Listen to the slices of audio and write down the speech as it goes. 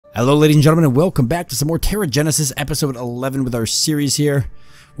Hello ladies and gentlemen, and welcome back to some more Terra Genesis episode 11 with our series here.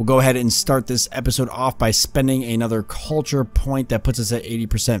 We'll go ahead and start this episode off by spending another culture point that puts us at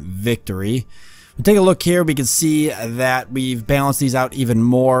 80% victory. We'll take a look here. We can see that we've balanced these out even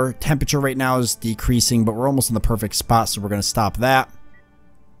more. Temperature right now is decreasing, but we're almost in the perfect spot, so we're going to stop that.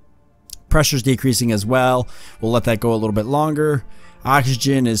 Pressure's decreasing as well. We'll let that go a little bit longer.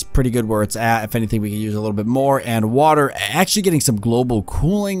 Oxygen is pretty good where it's at. If anything, we can use a little bit more. And water, actually getting some global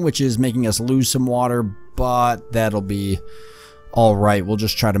cooling, which is making us lose some water, but that'll be all right. We'll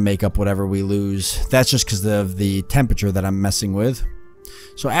just try to make up whatever we lose. That's just because of the temperature that I'm messing with.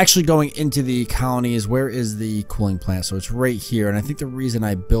 So actually going into the colonies, where is the cooling plant? So it's right here. And I think the reason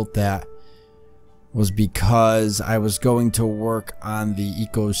I built that was because I was going to work on the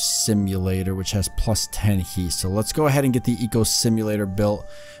eco simulator, which has plus 10 heat. So let's go ahead and get the eco simulator built.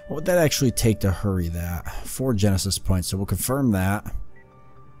 What would that actually take to hurry that? 4 Genesis points, so we'll confirm that.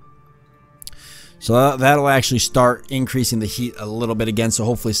 So that'll actually start increasing the heat a little bit again, so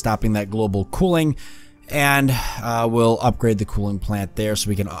hopefully stopping that global cooling. And we'll upgrade the cooling plant there so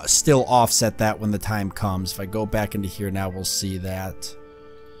we can still offset that when the time comes. If I go back into here now, we'll see that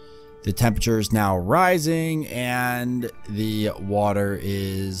the temperature is now rising and the water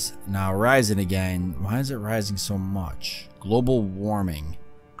is now rising again. Why is it rising so much? Global warming.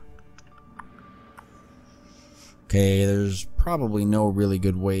 Okay, there's probably no really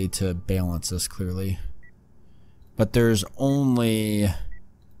good way to balance this clearly. But there's only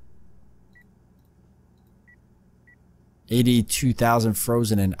 82,000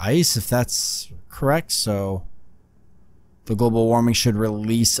 frozen in ice, if that's correct. So the global warming should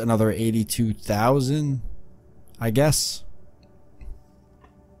release another 82,000, I guess.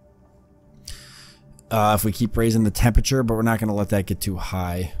 If we keep raising the temperature, but we're not going to let that get too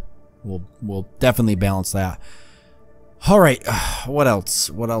high. We'll definitely balance that. All right, what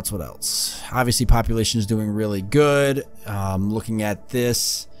else? What else? Obviously, population is doing really good. Looking at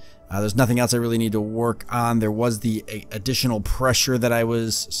this, there's nothing else I really need to work on. There was the additional pressure that I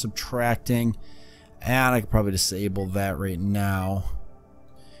was subtracting. And I could probably disable that right now.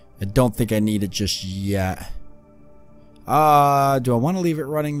 I don't think I need it just yet. Do I want to leave it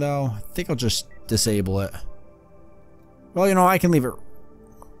running though? I think I'll just disable it. Well, you know, I can leave it.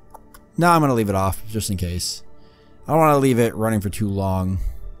 No, I'm going to leave it off just in case. I don't want to leave it running for too long.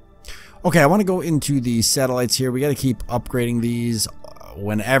 Okay, I want to go into the satellites here. We got to keep upgrading these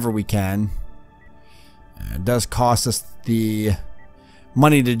whenever we can. It does cost us the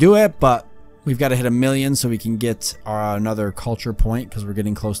money to do it, but we've got to hit 1 million so we can get another culture point because we're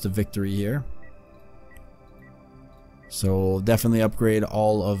getting close to victory here. So we'll definitely upgrade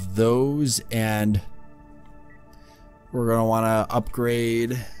all of those, and we're going to want to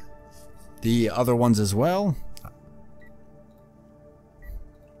upgrade the other ones as well.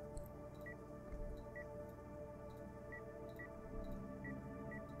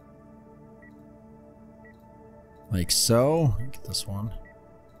 Like so. Get this one.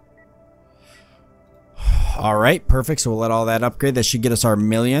 Alright, perfect. So we'll let all that upgrade. That should get us our 1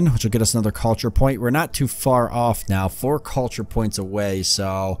 million, which will get us another culture point. We're not too far off now. 4 culture points away.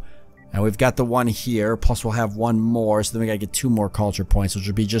 So, and we've got the one here. Plus we'll have one more. So then we got to get 2 more culture points, which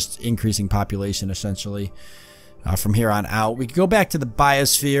will be just increasing population essentially from here on out. We can go back to the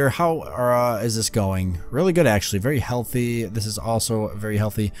Biosphere. How is this going? Really good, actually. Very healthy. This is also very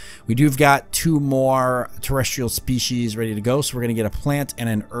healthy. We do've got 2 more terrestrial species ready to go. So we're going to get a plant and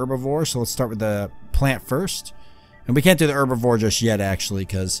an herbivore. So let's start with the plant first. And we can't do the herbivore just yet, actually,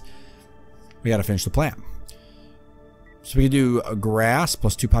 because we got to finish the plant. So we can do a grass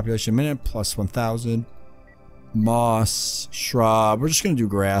plus 2 population a minute plus 1,000. Moss, shrub. We're just going to do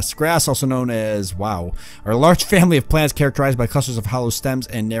grass. Grass, also known as, wow, are a large family of plants characterized by clusters of hollow stems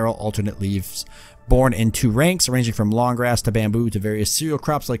and narrow alternate leaves, born in 2 ranks, ranging from long grass to bamboo to various cereal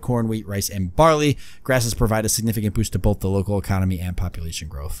crops like corn, wheat, rice, and barley. Grasses provide a significant boost to both the local economy and population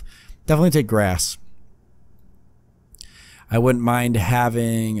growth. Definitely take grass. I wouldn't mind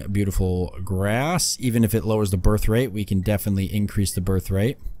having beautiful grass. Even if it lowers the birth rate, we can definitely increase the birth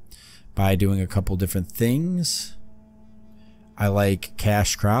rate by doing a couple different things. I like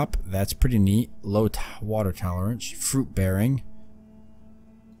cash crop. That's pretty neat. Low water tolerance. Fruit bearing.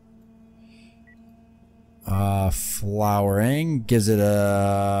 Flowering. Gives it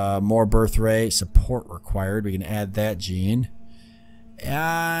a more birth rate. Support required. We can add that gene.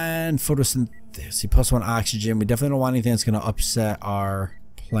 And photosynthesis. Plus 1 oxygen. We definitely don't want anything that's going to upset our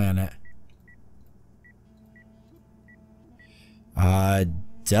planet.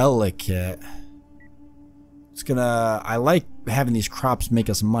 Delicate. It's gonna, I like having these crops make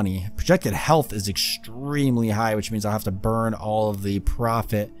us money. Projected health is extremely high, which means I'll have to burn all of the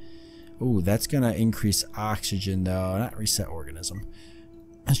profit. Ooh, that's gonna increase oxygen though, not reset organism.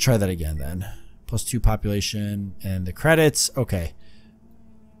 Let's try that again then. +2 population and the credits. Okay.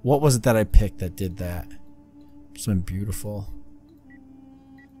 What was it that I picked that did that? Something beautiful.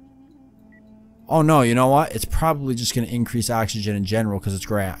 Oh no, you know what? It's probably just gonna increase oxygen in general because it's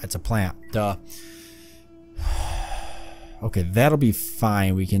grass. It's a plant. Duh. Okay, that'll be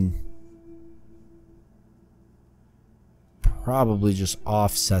fine. We can probably just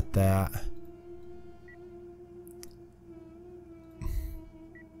offset that.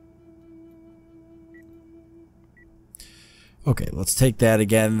 Okay, let's take that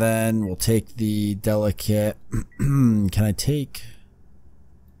again then. We'll take the delicate. Can I take...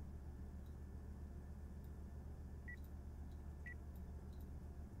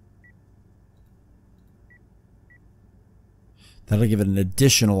 That'll give it an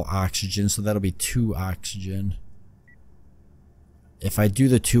additional oxygen, so that'll be 2 oxygen. If I do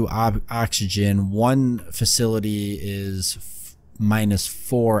the 2 oxygen, one facility is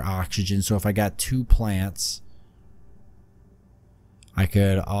 -4 oxygen, so if I got 2 plants, I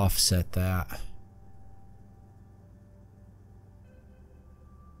could offset that.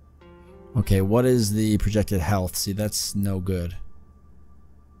 Okay, what is the projected health? See, that's no good.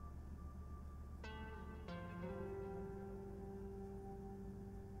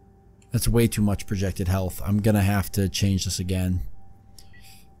 That's way too much projected health. I'm gonna have to change this again.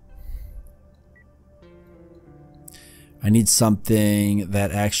 I need something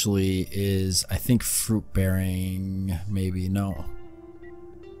that actually is, I think, fruit bearing. Maybe, no.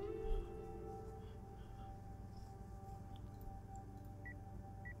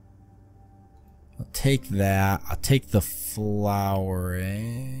 I'll take that. I'll take the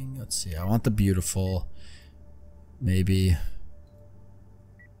flowering. Let's see. I want the beautiful. Maybe.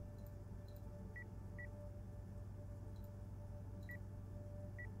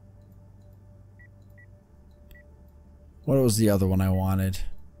 What was the other one I wanted?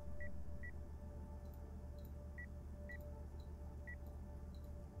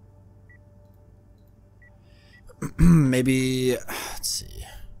 Maybe, let's see.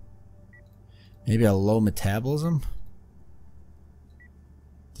 Maybe a low metabolism?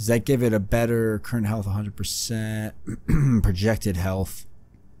 Does that give it a better current health 100%? Projected health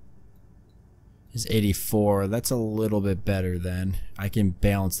is 84. That's a little bit better then. I can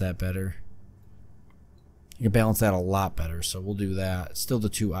balance that better. You can balance that a lot better, so we'll do that. Still the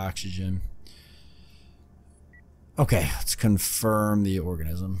 2 oxygen. Okay, let's confirm the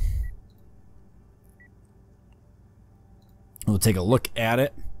organism. We'll take a look at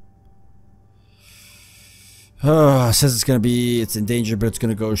it. It says it's endangered, but it's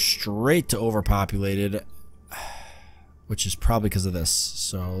going to go straight to overpopulated, which is probably because of this.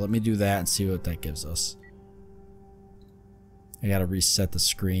 So let me do that and see what that gives us. I got to reset the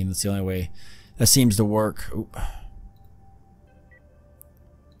screen. That's the only way. That seems to work. Oop.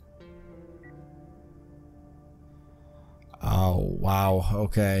 Oh, wow.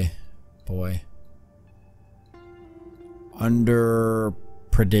 Okay. Boy. Under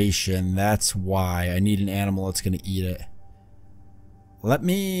predation. That's why. I need an animal that's going to eat it. Let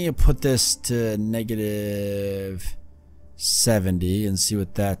me put this to -70 and see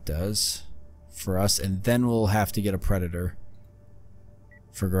what that does for us. And then we'll have to get a predator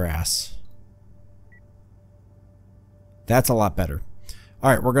for grass. That's a lot better.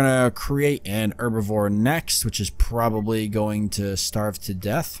 Alright, we're going to create an herbivore next, which is probably going to starve to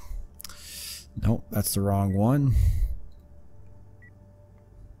death. Nope, that's the wrong one.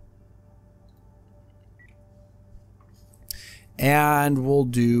 And we'll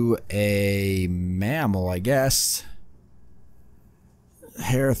do a mammal, I guess.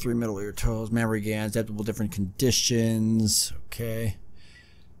 Hair, 3 middle ear toes, mammary glands, adaptable different conditions. Okay.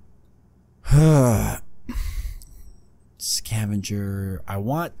 Scavenger. I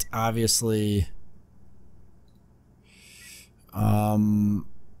want, obviously,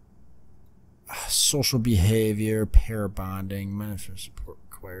 social behavior, pair bonding, management support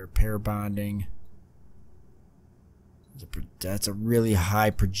required, pair bonding. That's a really high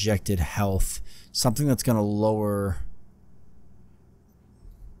projected health. Something that's going to lower.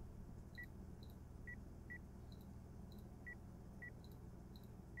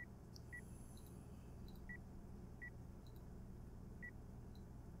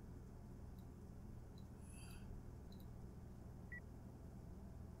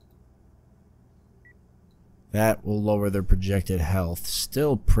 That will lower their projected health.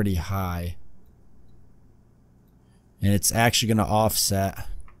 Still pretty high. And it's actually going to offset.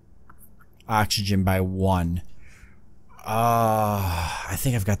 oxygen by 1. I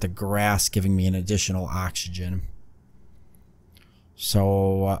think I've got the grass giving me an additional oxygen.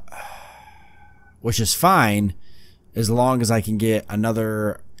 So, which is fine as long as I can get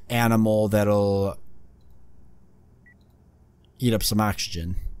another animal that'll eat up some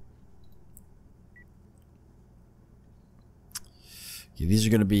oxygen. Okay, these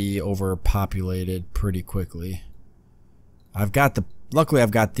are going to be overpopulated pretty quickly. Luckily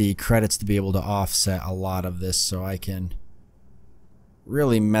I've got the credits to be able to offset a lot of this, so I can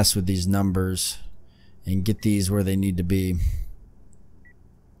really mess with these numbers and get these where they need to be.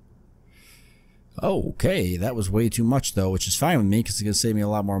 Okay, that was way too much though, which is fine with me because it's going to save me a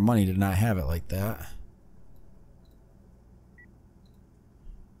lot more money to not have it like that.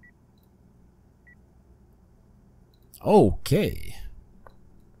 Okay.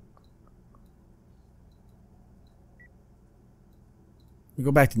 We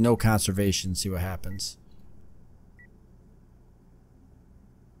go back to no conservation, see what happens.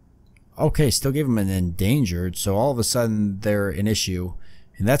 Okay, still gave them an endangered, so all of a sudden they're an issue.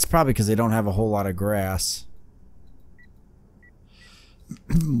 And that's probably because they don't have a whole lot of grass.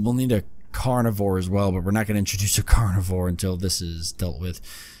 We'll need a carnivore as well, but we're not going to introduce a carnivore until this is dealt with.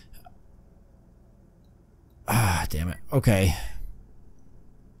 Ah, damn it. Okay.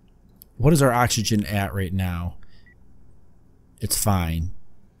 What is our oxygen at right now? It's fine.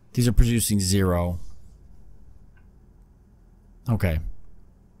 These are producing 0. Okay.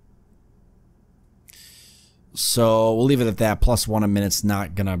 So we'll leave it at that. +1 a minute's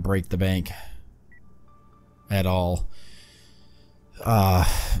not gonna break the bank at all.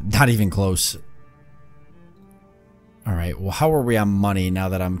 Not even close. Alright, well, how are we on money now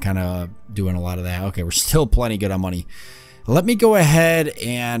that I'm kind of doing a lot of that? Okay, we're still plenty good on money. Let me go ahead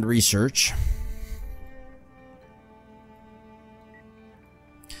and research.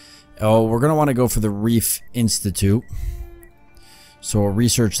 Oh, we're going to want to go for the Reef Institute. So we'll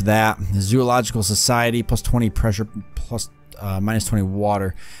research that. The Zoological Society, +20 pressure, plus -20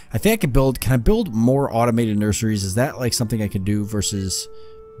 water. I think I could build... Can I build more automated nurseries? Is that like something I could do versus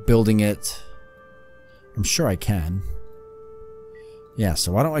building it? I'm sure I can. Yeah,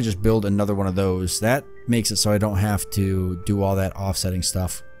 so why don't I just build another one of those? That makes it so I don't have to do all that offsetting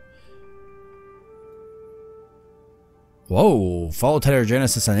stuff. Whoa, follow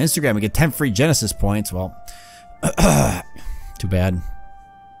TerraGenesis on Instagram and get 10 free Genesis points. Well, too bad.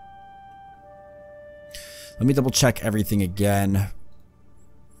 Let me double check everything again.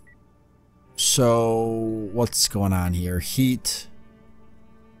 So, what's going on here? Heat.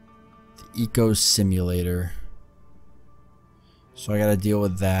 The Eco Simulator. So I gotta deal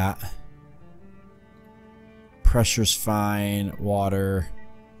with that. Pressure's fine. Water.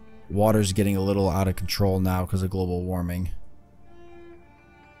 Water's getting a little out of control now because of global warming.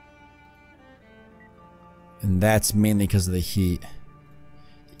 And that's mainly because of the heat.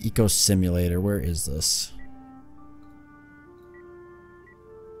 The Eco Simulator, where is this?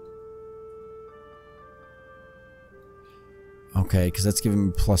 Okay, because that's giving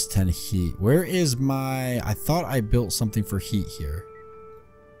me +10 heat. Where is my... I thought I built something for heat here.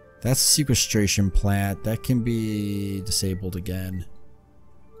 That's a sequestration plant. That can be disabled again.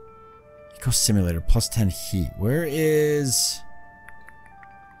 Eco Simulator, +10 heat. Where is...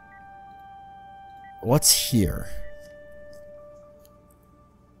 What's here?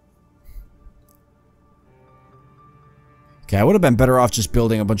 Okay, I would have been better off just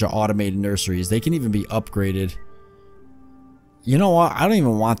building a bunch of automated nurseries. They can even be upgraded. You know what? I don't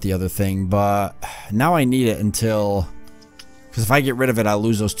even want the other thing, but now I need it until... Because if I get rid of it, I'll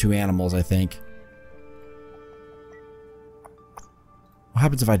lose those 2 animals, I think. What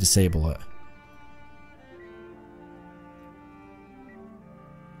happens if I disable it?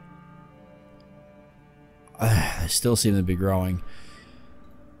 They still seem to be growing.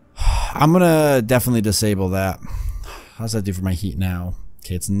 I'm gonna definitely disable that. How's that do for my heat now?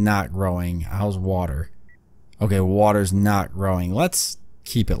 Okay, it's not growing. How's water? Okay, water's not growing. Let's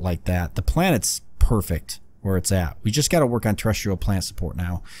keep it like that. The planet's perfect where it's at. We just got to work on terrestrial plant support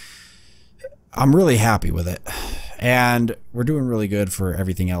now. I'm really happy with it. And we're doing really good for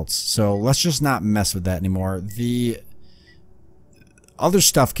everything else. So let's just not mess with that anymore. The other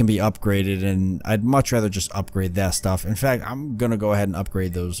stuff can be upgraded, and I'd much rather just upgrade that stuff. In fact, I'm going to go ahead and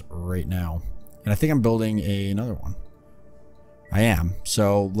upgrade those right now. And I think I'm building another one. I am.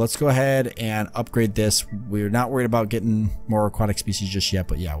 So let's go ahead and upgrade this. We're not worried about getting more aquatic species just yet,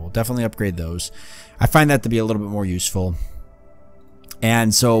 but yeah, we'll definitely upgrade those. I find that to be a little bit more useful.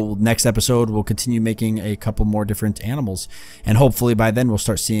 And so next episode, we'll continue making a couple more different animals. And hopefully by then, we'll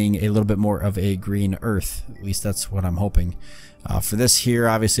start seeing a little bit more of a green earth. At least that's what I'm hoping. For this here,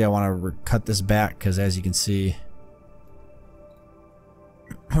 obviously, I want to cut this back because as you can see,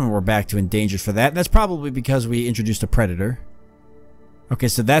 we're back to endangered for that. And that's probably because we introduced a predator. Okay,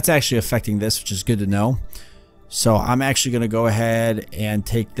 so that's actually affecting this, which is good to know. So I'm actually going to go ahead and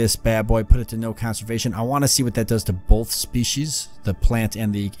take this bad boy, put it to no conservation. I want to see what that does to both species, the plant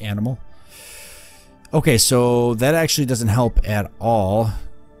and the animal. Okay, so that actually doesn't help at all.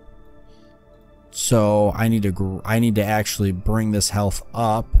 So I need to actually bring this health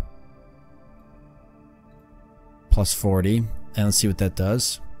up. Plus 40. And let's see what that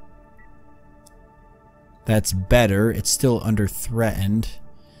does. That's better. It's still under threatened.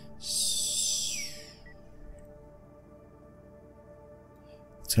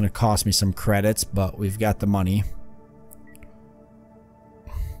 It's going to cost me some credits, but we've got the money.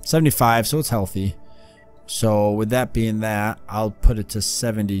 75, so it's healthy. So with that being that, I'll put it to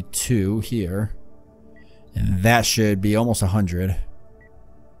 72 here. And that should be almost 100.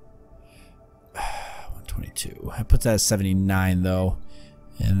 122. I put that at 79 though.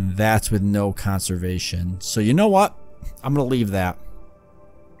 And that's with no conservation. So you know what? I'm going to leave that.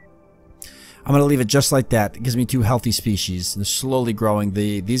 I'm going to leave it just like that. It gives me 2 healthy species. They're slowly growing.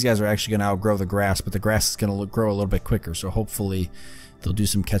 These guys are actually going to outgrow the grass, but the grass is going to grow a little bit quicker. So hopefully they'll do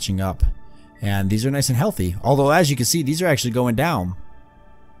some catching up. And these are nice and healthy. Although as you can see, these are actually going down.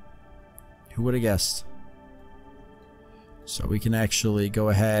 Who would have guessed? So we can actually go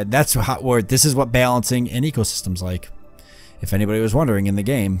ahead. That's what this is what balancing an ecosystem's like. If anybody was wondering in the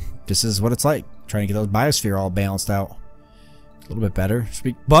game, this is what it's like. Trying to get those biosphere all balanced out. A little bit better.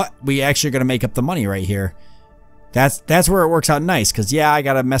 But we actually are going to make up the money right here. That's where it works out nice. Because, yeah, I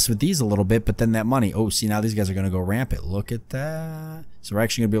got to mess with these a little bit. But then that money. Oh, see, now these guys are going to go rampant. Look at that. So we're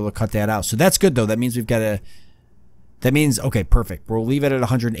actually going to be able to cut that out. So that's good, though. That means we've got to... That means, okay, perfect. We'll leave it at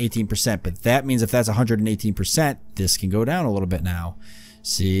 118%. But that means if that's 118%, this can go down a little bit now.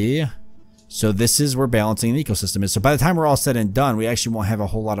 See? So this is where balancing the ecosystem is. So by the time we're all said and done, we actually won't have a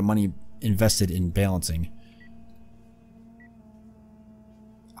whole lot of money invested in balancing.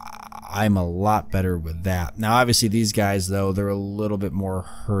 I'm a lot better with that. Now, obviously, these guys, though, they're a little bit more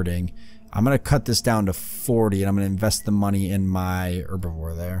hurting. I'm going to cut this down to 40, and I'm going to invest the money in my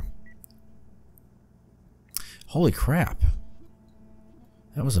herbivore there. Holy crap.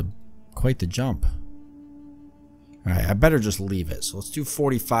 That was quite the jump. Alright, I better just leave it. So let's do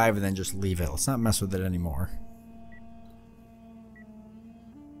 45 and then just leave it. Let's not mess with it anymore.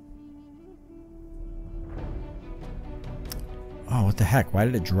 Oh, what the heck? Why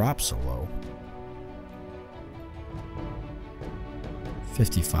did it drop so low?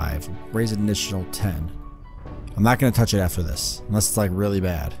 55. Raise it an additional 10. I'm not going to touch it after this. Unless it's like really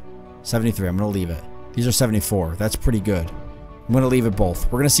bad. 73. I'm going to leave it. These are 74. That's pretty good. I'm going to leave it both.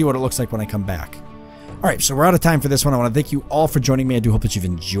 We're going to see what it looks like when I come back. Alright, so we're out of time for this one. I want to thank you all for joining me. I do hope that you've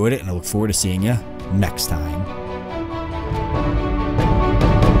enjoyed it, and I look forward to seeing you next time.